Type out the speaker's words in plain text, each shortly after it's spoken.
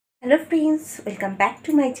Hello friends, welcome back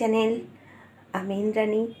to my channel. আমি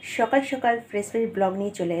ইন্দ্রাণী সকাল সকাল ফ্রেশ ফ্রেশ ব্লগ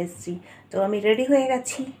নিয়ে চলে এসেছি। তো আমি রেডি হয়ে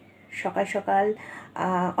গেছি সকাল সকাল,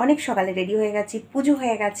 অনেক সকালে রেডি হয়ে গেছি। পুজো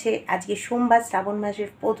হয়ে গেছে, আজকে সোমবার, শ্রাবণ মাসের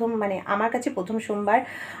প্রথম, মানে আমার কাছে প্রথম সোমবার।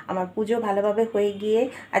 আমার পুজো ভালোভাবে হয়ে গিয়ে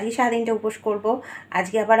আজকে সারাদিনটা উপোস করব।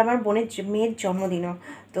 আজকে আবার আমার মেয়ের জন্মদিনও।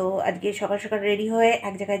 তো আজকে সকাল সকাল রেডি হয়ে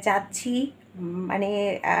এক জায়গায় যাচ্ছি, মানে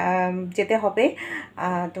যেতে হবে।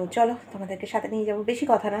 তো চলো, তোমাদেরকে সাথে নিয়ে যাবো। বেশি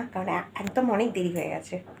কথা না, কারণ একদম অনেক দেরি হয়ে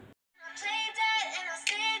গেছে।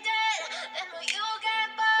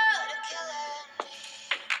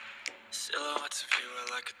 Silhouettes of you are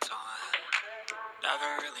like a taunt. Never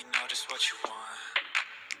really know just what you want.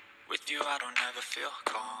 With you I don't ever feel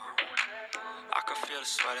calm. I can feel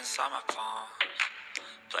the sweat inside my palm.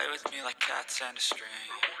 Play with me like cats and a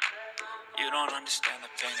string. You don't understand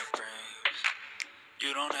the pain it brings.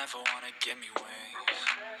 You don't ever wanna give me wings.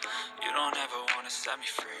 You don't ever wanna set me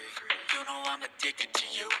free. You know I'm addicted to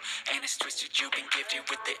you, and it's twisted. You've been gifted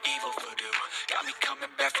with the evil voodoo. Got me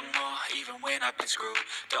coming back for more, even when I've been screwed.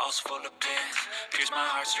 Dolls full of pins, pierce my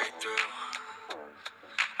heart straight through.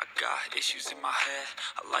 I got issues in my head.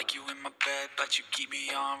 I like you in my bed, but you keep me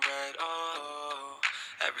on red. Oh,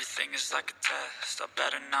 everything is like a test. I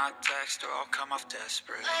better not text or I'll come off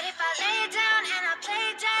desperate. But if I lay down and I play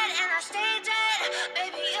dead and I stay dead,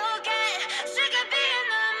 baby you'll get sick of being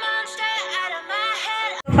the monster out of my head.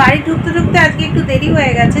 বাড়ি ঢুকতে ঢুকতে আজকে একটু দেরি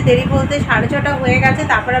হয়ে গেছে। দেরি বলতে 6:30 হয়ে গেছে,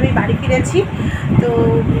 তারপর আমি বাড়ি ফিরেছি। তো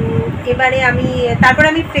এবারে তারপরে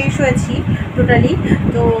আমি ফ্রেশ হয়েছি টোটালি।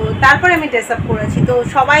 তো তারপরে আমি ড্রেস আপ করেছি। তো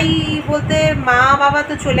সবাই বলতে মা বাবা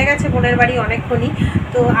তো চলে গেছে বোনের বাড়ি অনেকক্ষণই।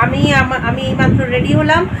 তো আমি এইমাত্র রেডি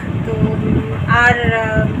হলাম। তো আর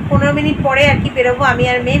 15 মিনিট পরে আর কি বেরোবো। আমি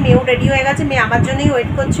আর মেয়েও রেডি হয়ে গেছে। মেয়ে আমার জন্যই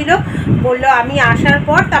ওয়েট করছিল, বললো আমি আসার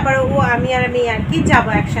পর তারপরে আমি আর মেয়ে আর কি যাবো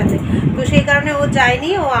একসাথে। তো সেই কারণে ও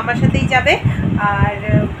যায়নি, ও আমার সাথেই যাবে। আর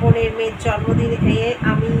বোনের মেয়ের জন্মদিনে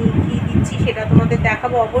আমি কি দিচ্ছি সেটা তোমাদের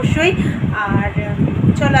দেখাবো অবশ্যই। আর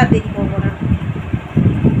চলো, আর দেরি করবো না।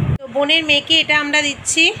 তো বোনের মেয়েকে এটা আমরা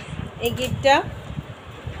দিচ্ছি, এই গিফটটা।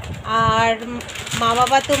 আর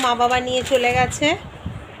মা বাবা নিয়ে চলে গেছে।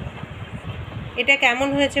 এটা কেমন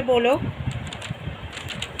হয়েছে বলো।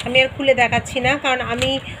 আমি আর খুলে দেখাচ্ছি না, কারণ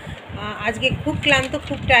আমি আজকে খুব ক্লান্ত,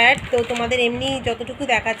 খুব টায়ার্ড। তো তোমাদের এমনি যতটুকু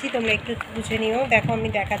দেখাচ্ছি তোমরা একটু বুঝে নিও। দেখো আমি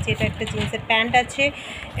দেখাচ্ছি, এটা একটা জিন্সের প্যান্ট আছে,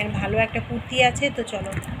 ভালো একটা কুর্তি আছে। তো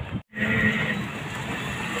চলো।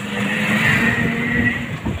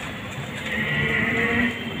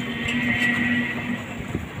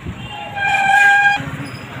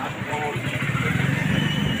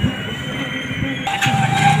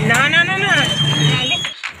 না না না না,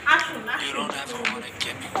 আসুন আসুন,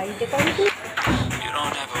 বাড়িতে কিন্তু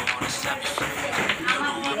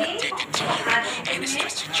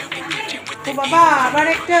তো বাবা আবার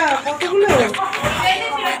একটা কতগুলো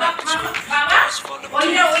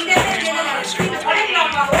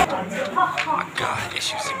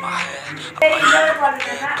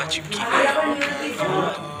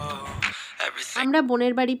আমরা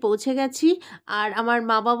বোনের বাড়ি পৌঁছে গেছি। আর আমার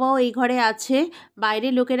মা বাবাও এই ঘরে আছে, বাইরে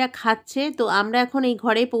লোকেরা খাচ্ছে। তো আমরা এখন এই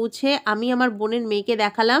ঘরে পৌঁছে আমি আমার বোনের মেয়েকে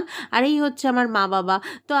দেখালাম, আর এই হচ্ছে আমার মা বাবা।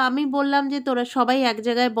 তো আমি বললাম যে তোরা সবাই এক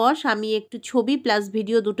জায়গায় বস, আমি একটু ছবি প্লাস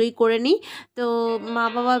ভিডিও দুটোই করে নিই। তো মা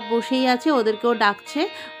বাবা বসেই আছে, ওদেরকেও ডাকছে।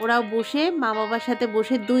 ওরাও বসে মা বাবার সাথে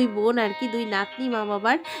বসে, দুই বোন আর কি, দুই নাতনি মা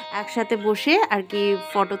বাবার একসাথে বসে আর কি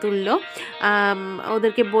ফটো তুললো।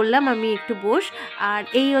 ওদেরকে বললাম আমি একটু বস। আর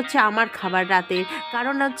এই হচ্ছে আমার খাবার রাতের।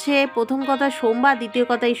 কারণ হচ্ছে প্রথম কথা সোমবার, দ্বিতীয়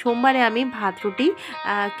কথা এই সোমবারে আমি ভাত রুটি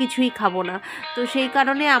কিছুই খাবো না। তো সেই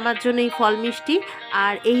কারণে আমার জন্য এই ফল মিষ্টি।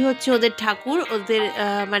 আর এই হচ্ছে ওদের ঠাকুর। ওদের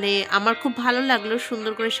মানে আমার খুব ভালো লাগলো,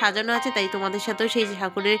 সুন্দর করে সাজানো আছে, তাই তোমাদের সাথেও সেই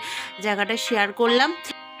ঠাকুরের জায়গাটা শেয়ার করলাম।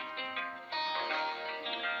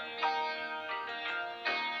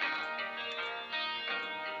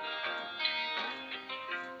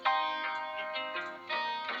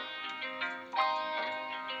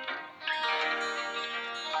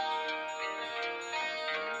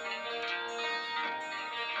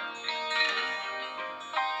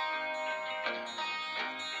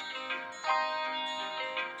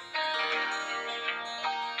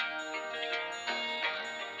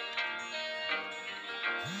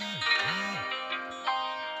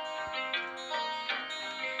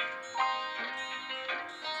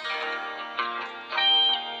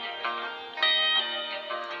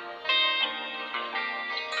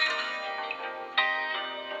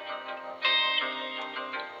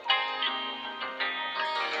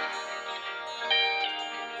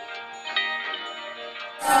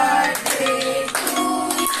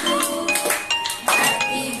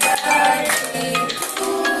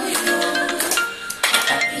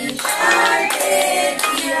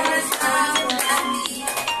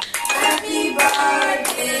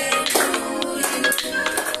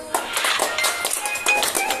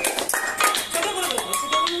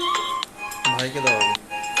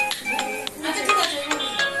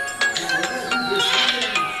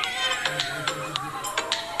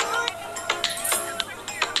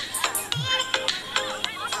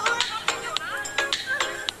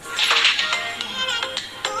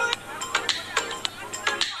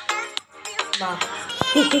 মা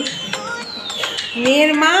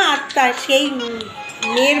মেয়ের মা আর তার সেই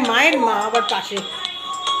মেয়ের মায়ের মা আবার পাশে।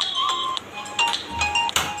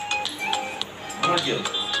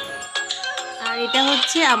 আর এটা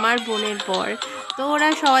হচ্ছে আমার বোনের বর। তো ওরা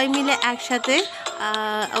সবাই মিলে একসাথে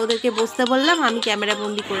ওদেরকে বসতে বললাম, আমি ক্যামেরা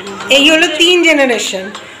বন্দি করে নিলাম। এই হলো 3 জেনারেশন।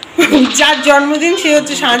 যার জন্মদিন সে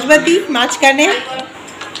হচ্ছে সাঁঝবাতি মাঝখানে।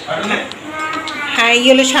 হ্যাঁ, এই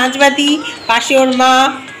হলো সাঁঝবাতি, পাশে ওর মা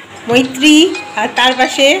মৈত্রী, আর তার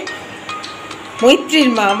পাশে মৈত্রীর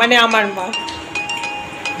মা মানে আমার মা।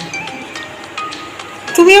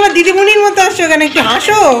 তুমি আমার দিদিমণির মতো আসছো কেন, একটু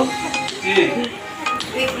হাসো।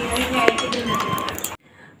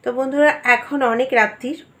 তো বন্ধুরা, এখন অনেক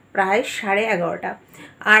রাত্রির, প্রায় 11:30,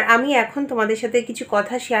 আর আমি এখন তোমাদের সাথে কিছু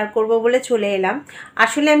কথা শেয়ার করব বলে চলে এলাম।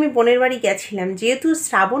 আসলে আমি বোনের বাড়ি গেছিলাম, যেহেতু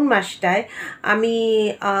শ্রাবণ মাসটায় আমি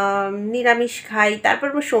নিরামিষ খাই, তারপর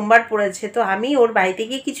সোমবার পড়েছে, তো আমি ওর বাড়িতে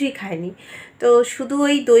গিয়ে কিছুই খাইনি। তো শুধু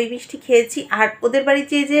ওই দই মিষ্টি খেয়েছি। আর ওদের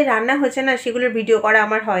বাড়িতে যে রান্না হয়েছে না, সেগুলোর ভিডিও করা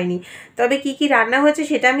আমার হয়নি। তবে কি কি রান্না হয়েছে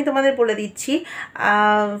সেটা আমি তোমাদের বলে দিচ্ছি।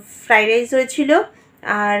 ফ্রাইড রাইস হয়েছিল,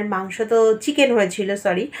 আর মাংস তো চিকেন হয়েছিল,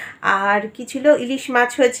 সরি, আর কি ছিল, ইলিশ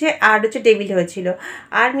মাছ হয়েছে, আর হচ্ছে টেবিল হয়েছিল,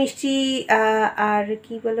 আর মিষ্টি, আর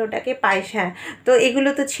কি বলে ওটাকে, পায়েস। হ্যাঁ, তো এগুলো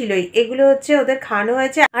তো ছিলই, এগুলো হচ্ছে ওদের খাওয়ানো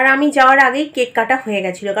হয়েছে। আর আমি যাওয়ার আগেই কেক কাটা হয়ে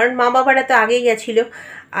গেছিলো, কারণ মা বাবারা তো আগেই গেছিলো,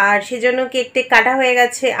 আর সেজন্য কেক টেক কাটা হয়ে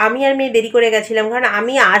গেছে। আমি আর মেয়ে দেরি করে গেছিলাম, কারণ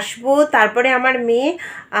আমি আসবো, তারপরে আমার মেয়ে,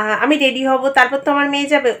 আমি রেডি হব, তারপর তো আমার মেয়ে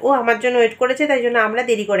যাবে, ও আমার জন্য ওয়েট করেছে, তাই জন্য আমরা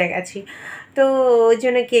দেরি করে গেছি। তো ওই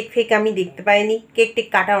জন্য কেক ফেক আমি দেখতে পাইনি, কেক টেক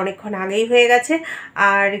কাটা অনেকক্ষণ আগেই হয়ে গেছে।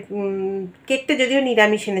 আর কেকটা যদিও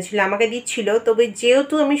নিরামিষ এনেছিল, আমাকে দিচ্ছিল, তবে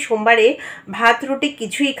যেহেতু আমি সোমবারে ভাত রুটি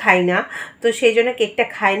কিছুই খাই না, তো সেই জন্য কেকটা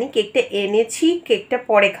খাইনি। কেকটা এনেছি, কেকটা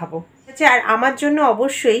পরে খাবো। আর আমার জন্য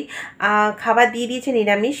অবশ্যই খাবার দিয়ে দিয়েছে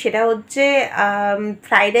নিরামিষ, সেটা হচ্ছে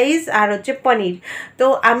ফ্রাইড রাইস আর হচ্ছে পনির। তো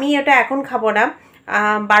আমি ওটা এখন খাবো না,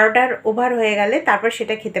 12টার ওভার হয়ে গেলে তারপর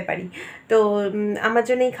সেটা খেতে পারি। তো আমার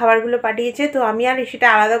জন্য এই খাবারগুলো পাঠিয়েছে। তো আমি আর সেটা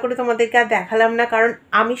আলাদা করে তোমাদেরকে আর দেখালাম না, কারণ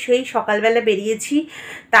আমি সেই সকালবেলা বেরিয়েছি,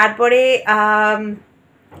 তারপরে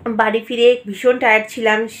বাড়ি ফিরে ভীষণ টায়ার্ড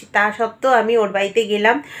ছিলাম, তা সত্ত্বেও আমি ওর বাড়িতে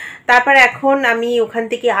গেলাম। তারপর এখন আমি ওখান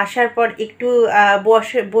থেকে আসার পর একটু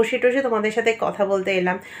বসে টসে তোমাদের সাথে কথা বলতে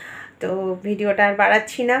এলাম। তো ভিডিওটা আর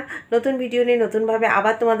বাড়াচ্ছি না, নতুন ভিডিও নিয়ে নতুনভাবে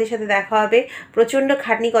আবার তোমাদের সাথে দেখা হবে। প্রচণ্ড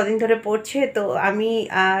খাটনি কদিন ধরে পড়ছে, তো আমি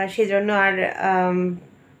সেজন্য আর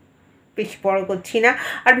বেশি বড় করছি না,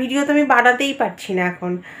 আর ভিডিও তো আমি বানাতেই পারছি না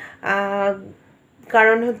এখন,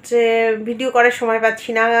 কারণ হচ্ছে ভিডিও করার সময় পাচ্ছি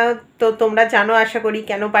না। তো তোমরা জানো আশা করি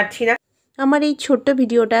কেন পারছি না। আমার এই ছোট্ট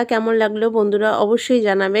ভিডিওটা কেমন লাগলো বন্ধুরা অবশ্যই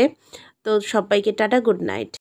জানাবে। তো সবাইকে টাটা, গুড নাইট।